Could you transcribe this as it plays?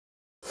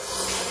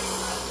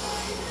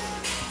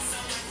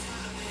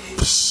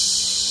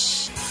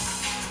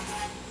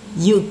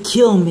You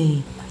kill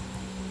me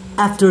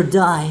after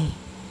die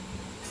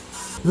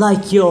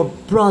like your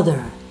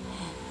brother,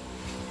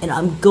 and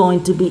I'm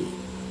going to be.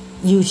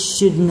 You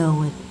should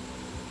know it.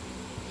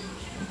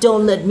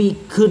 Don't let me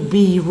could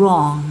be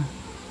wrong.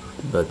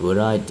 But what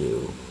I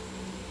do,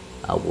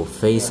 I will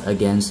face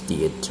against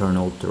the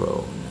eternal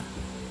throne.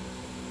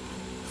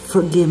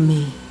 Forgive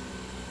me,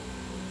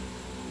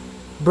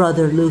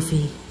 Brother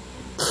Luffy.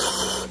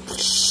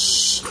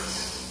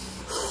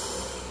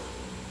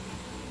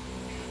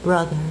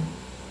 Brother,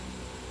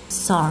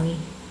 sorry.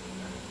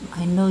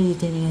 I know you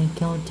didn't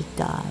going to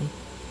die.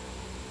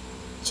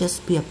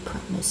 Just be a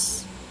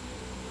promise.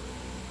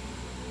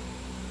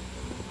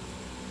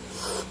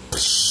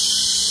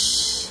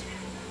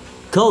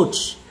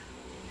 Coach,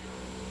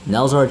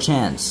 now's our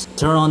chance.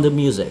 Turn on the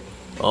music.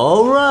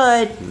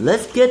 Alright,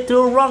 let's get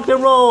to rock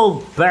and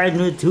roll. Back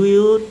to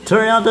you.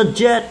 Turn on the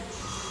jet.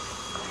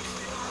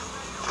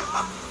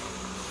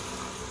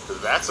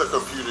 That's a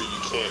computer you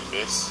can't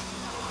miss.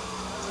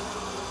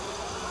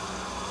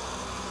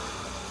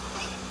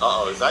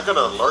 Uh-oh, is that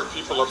gonna alert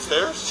people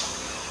upstairs?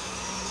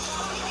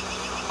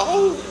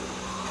 Oh!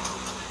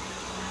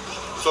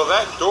 So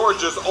that door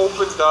just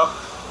opened up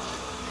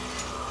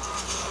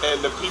and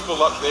the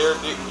people up there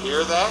didn't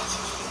hear that?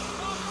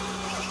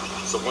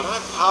 So when I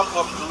pop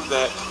up through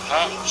that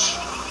hatch,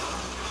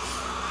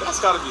 that's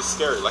gotta be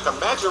scary. Like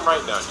imagine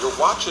right now, you're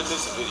watching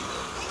this video,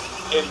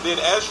 and then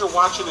as you're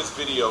watching this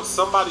video,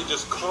 somebody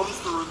just comes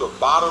through the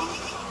bottom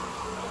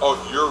of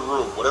your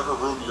room, whatever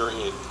room you're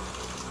in,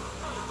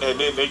 and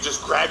then they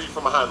just grab you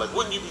from behind. Like,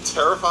 wouldn't you be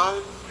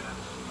terrified?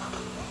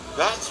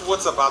 That's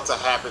what's about to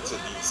happen to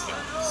these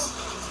guys.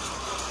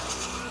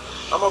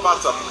 I'm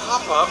about to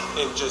pop up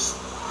and just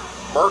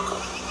murk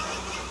them.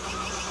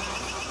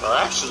 Or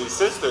actually,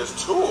 since there's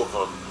two of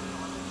them,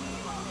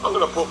 I'm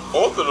gonna put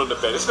both of them to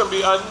bed. It's gonna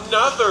be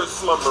another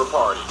slumber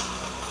party.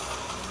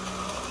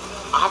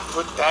 I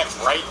put that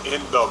right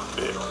in the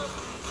middle.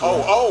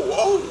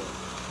 Oh.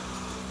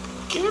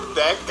 Give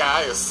that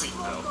guy a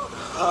seatbelt.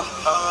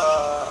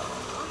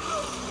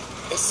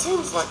 It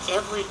seems like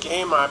every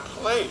game I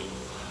play,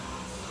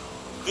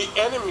 the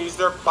enemies,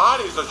 their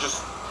bodies are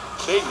just,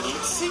 they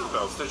need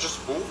seatbelts. They're just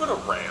moving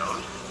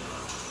around.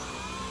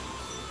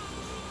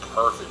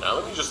 Perfect. Now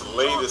let me just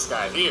lay this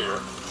guy here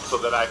so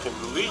that I can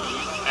leave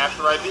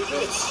after I do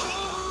this.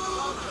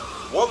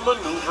 What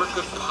maneuver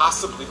could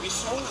possibly be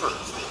smoother?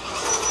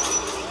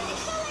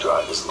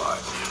 Drive is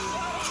live.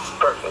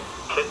 Perfect.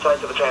 Sit tight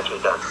till the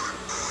transfer's done.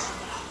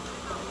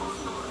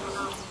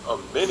 A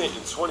minute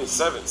and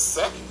 27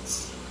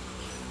 seconds.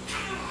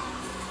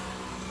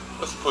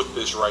 Let's put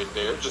this right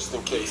there just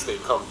in case they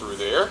come through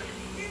there.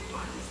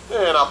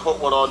 And I'll put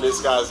one on this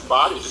guy's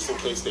body just in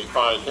case they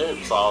find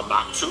him, so I'll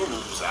knock two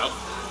moves out.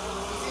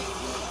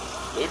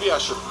 Maybe I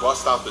should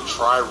bust out the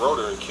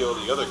tri-rotor and kill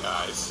the other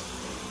guys.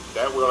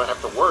 That way I don't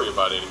have to worry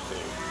about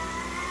anything.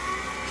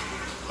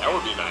 That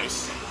would be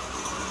nice.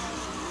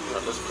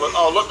 Right, let's put,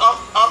 oh look, up,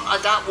 I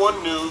got one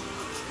new.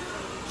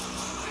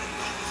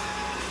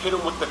 Hit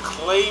him with the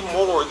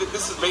claymore.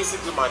 This is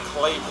basically my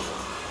claymore.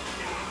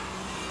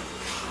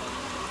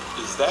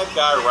 Is that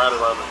guy right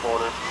around the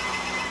corner?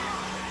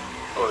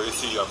 Or is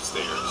he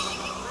upstairs?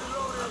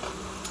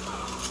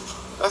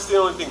 That's the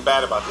only thing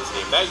bad about this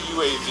game. That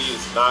UAV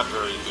is not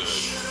very good.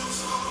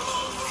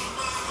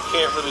 You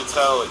can't really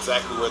tell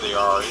exactly where they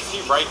are. Is he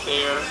right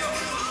there?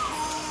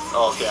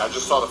 Oh, okay, I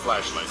just saw the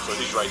flashlight, so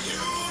he's right there.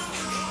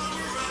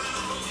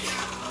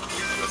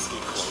 Let's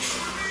get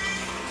closer.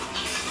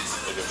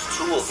 And there's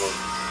two of them.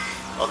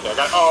 Okay, I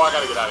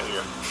gotta get out of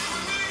here.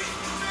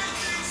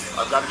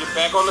 I've got to get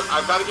back on the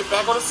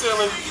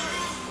ceiling.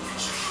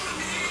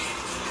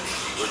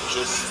 With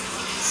just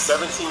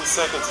 17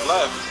 seconds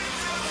left.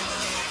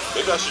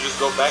 Maybe I should just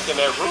go back in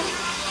that room.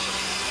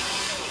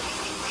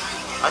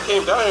 I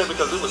came down here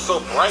because it was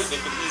so bright they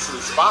could easily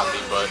spot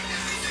me, but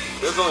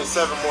there's only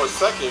 7 more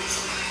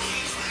seconds.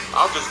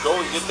 I'll just go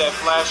and get that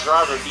flash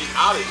driver and be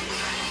out of here.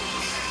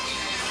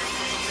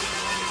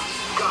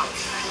 Got it.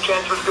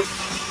 Transfer's good.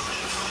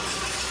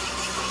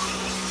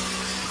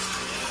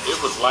 It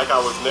was like I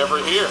was never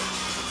here.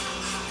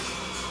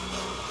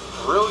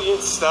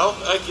 Brilliant stealth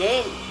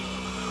again.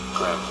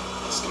 Grab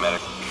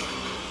schematic.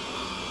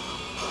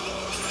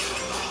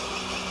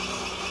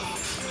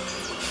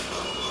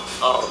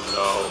 Oh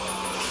no.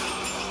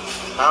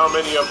 How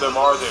many of them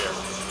are there?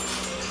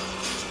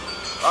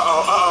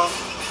 Uh-oh.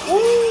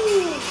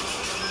 Woo!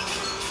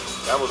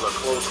 That was a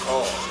close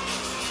call.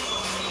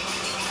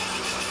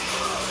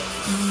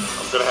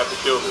 I'm gonna have to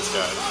kill this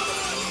guy.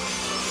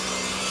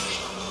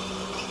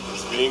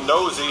 He's being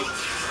nosy.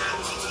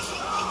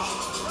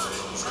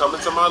 He's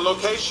coming to my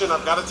location.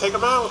 I've got to take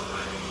him out.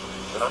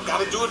 And I've got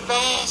to do it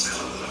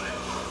fast.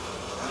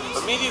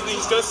 Immediately,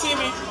 he's gonna see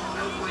me.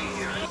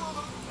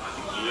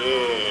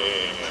 Yeah.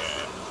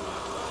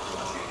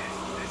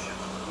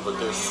 But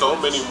there's so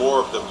many more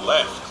of them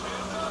left.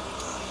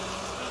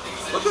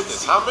 Look at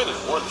this. How many?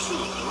 1, 2,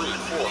 3,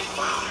 4,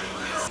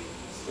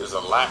 5. There's a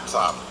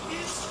laptop.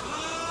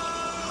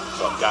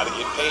 So I've got to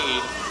get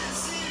paid.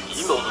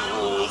 You know the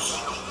rules.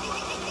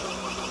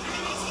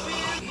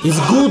 It's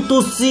good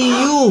to see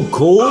you,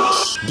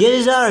 coach.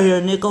 Get us out of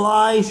here,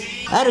 Nikolai.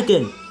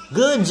 Anakin,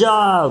 good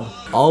job.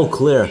 All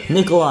clear.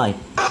 Nikolai,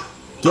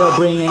 get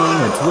bringing in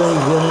a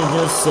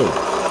 20 safe.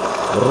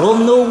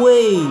 Run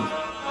away.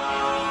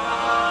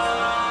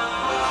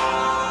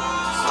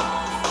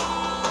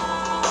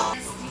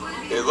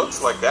 It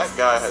looks like that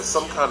guy has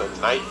some kind of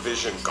night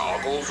vision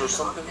goggles or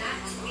something.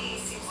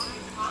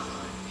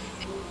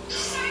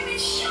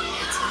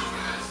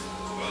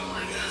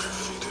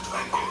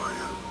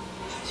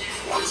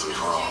 Once and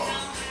for all.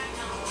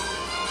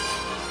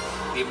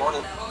 The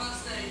immortal.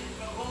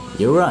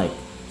 You're right.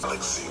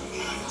 Galaxy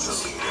needs a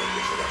leader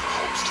if it ever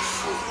hopes to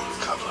fully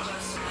recover.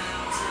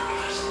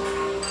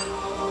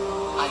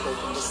 I've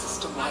opened a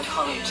system-wide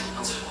home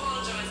channel.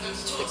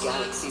 The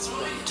galaxy's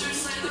ready to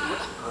meet the new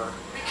emperor.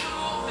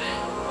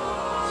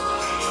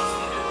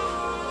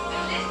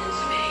 Listen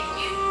to me.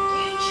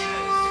 You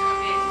chose to come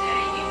here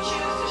today. You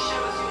chose to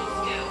show us your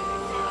skills.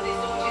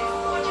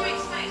 What do you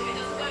expect if it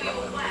doesn't go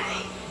your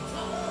way? It's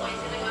not always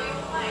going to go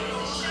your way. It's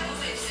a show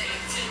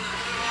business.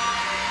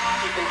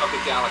 People of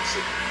the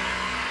galaxy.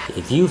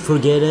 If you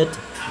forget it,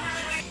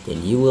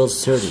 then you will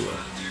serve you.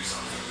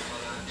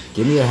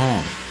 Give me your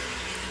hand.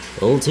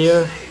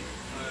 Ultear,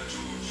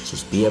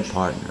 just be a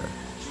partner.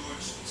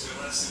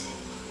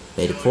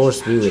 May the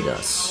force be with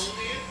us.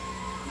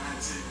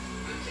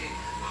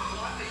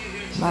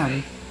 Come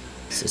on,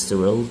 Sister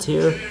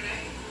Ultear.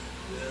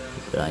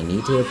 I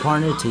need a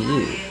partner to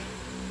you.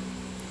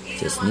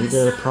 Just need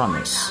a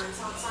promise.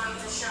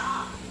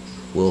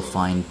 We'll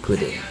find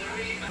pudding.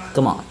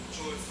 Come on,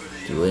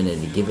 you in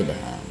and give it a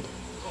hand.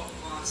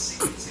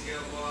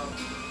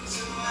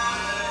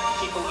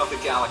 People of the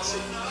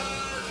galaxy.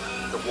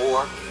 The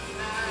war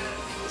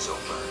is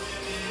over.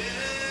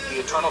 The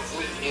Eternal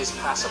Fleet is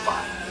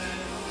pacified.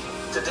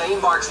 Today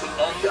marks the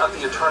end of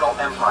the Eternal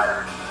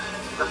Empire.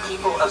 The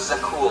people of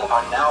Zakul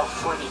are now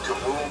free to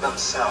rule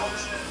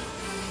themselves.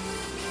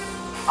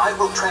 I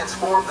will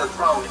transform the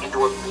throne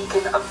into a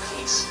beacon of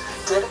peace,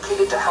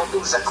 dedicated to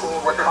helping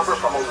Zakul recover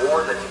from a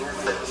war that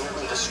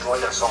nearly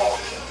destroyed us all.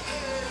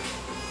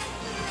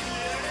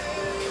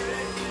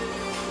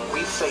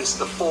 We face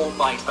the full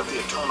might of the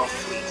Eternal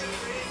Fleet.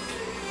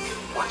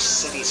 Watch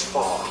cities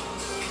fall,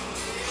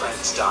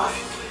 friends die.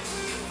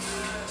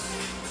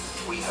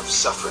 We have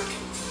suffered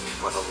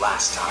for the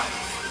last time.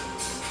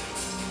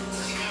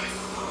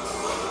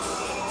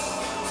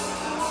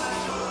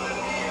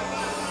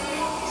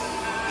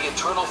 The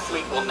Eternal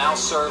Fleet will now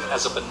serve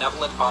as a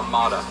benevolent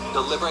armada,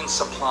 delivering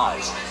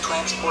supplies,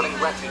 transporting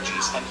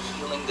refugees, and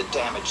healing the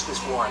damage this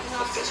war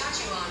inflicted.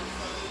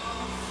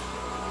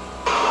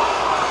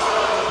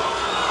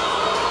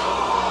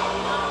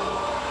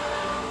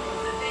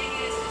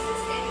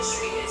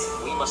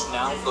 We must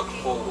now look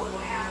forward,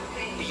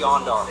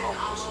 beyond our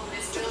homes,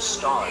 to the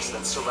stars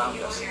that surround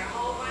us.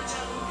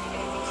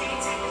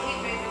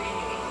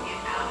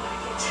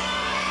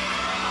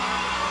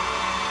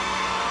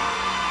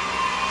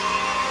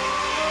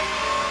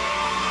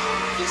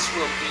 This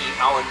will be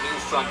our new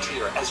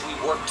frontier as we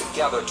work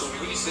together to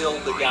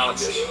rebuild the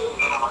galaxy.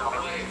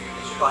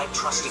 By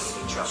trusting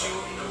in each other,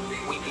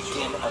 we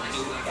begin a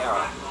new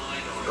era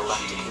in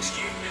galactic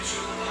history.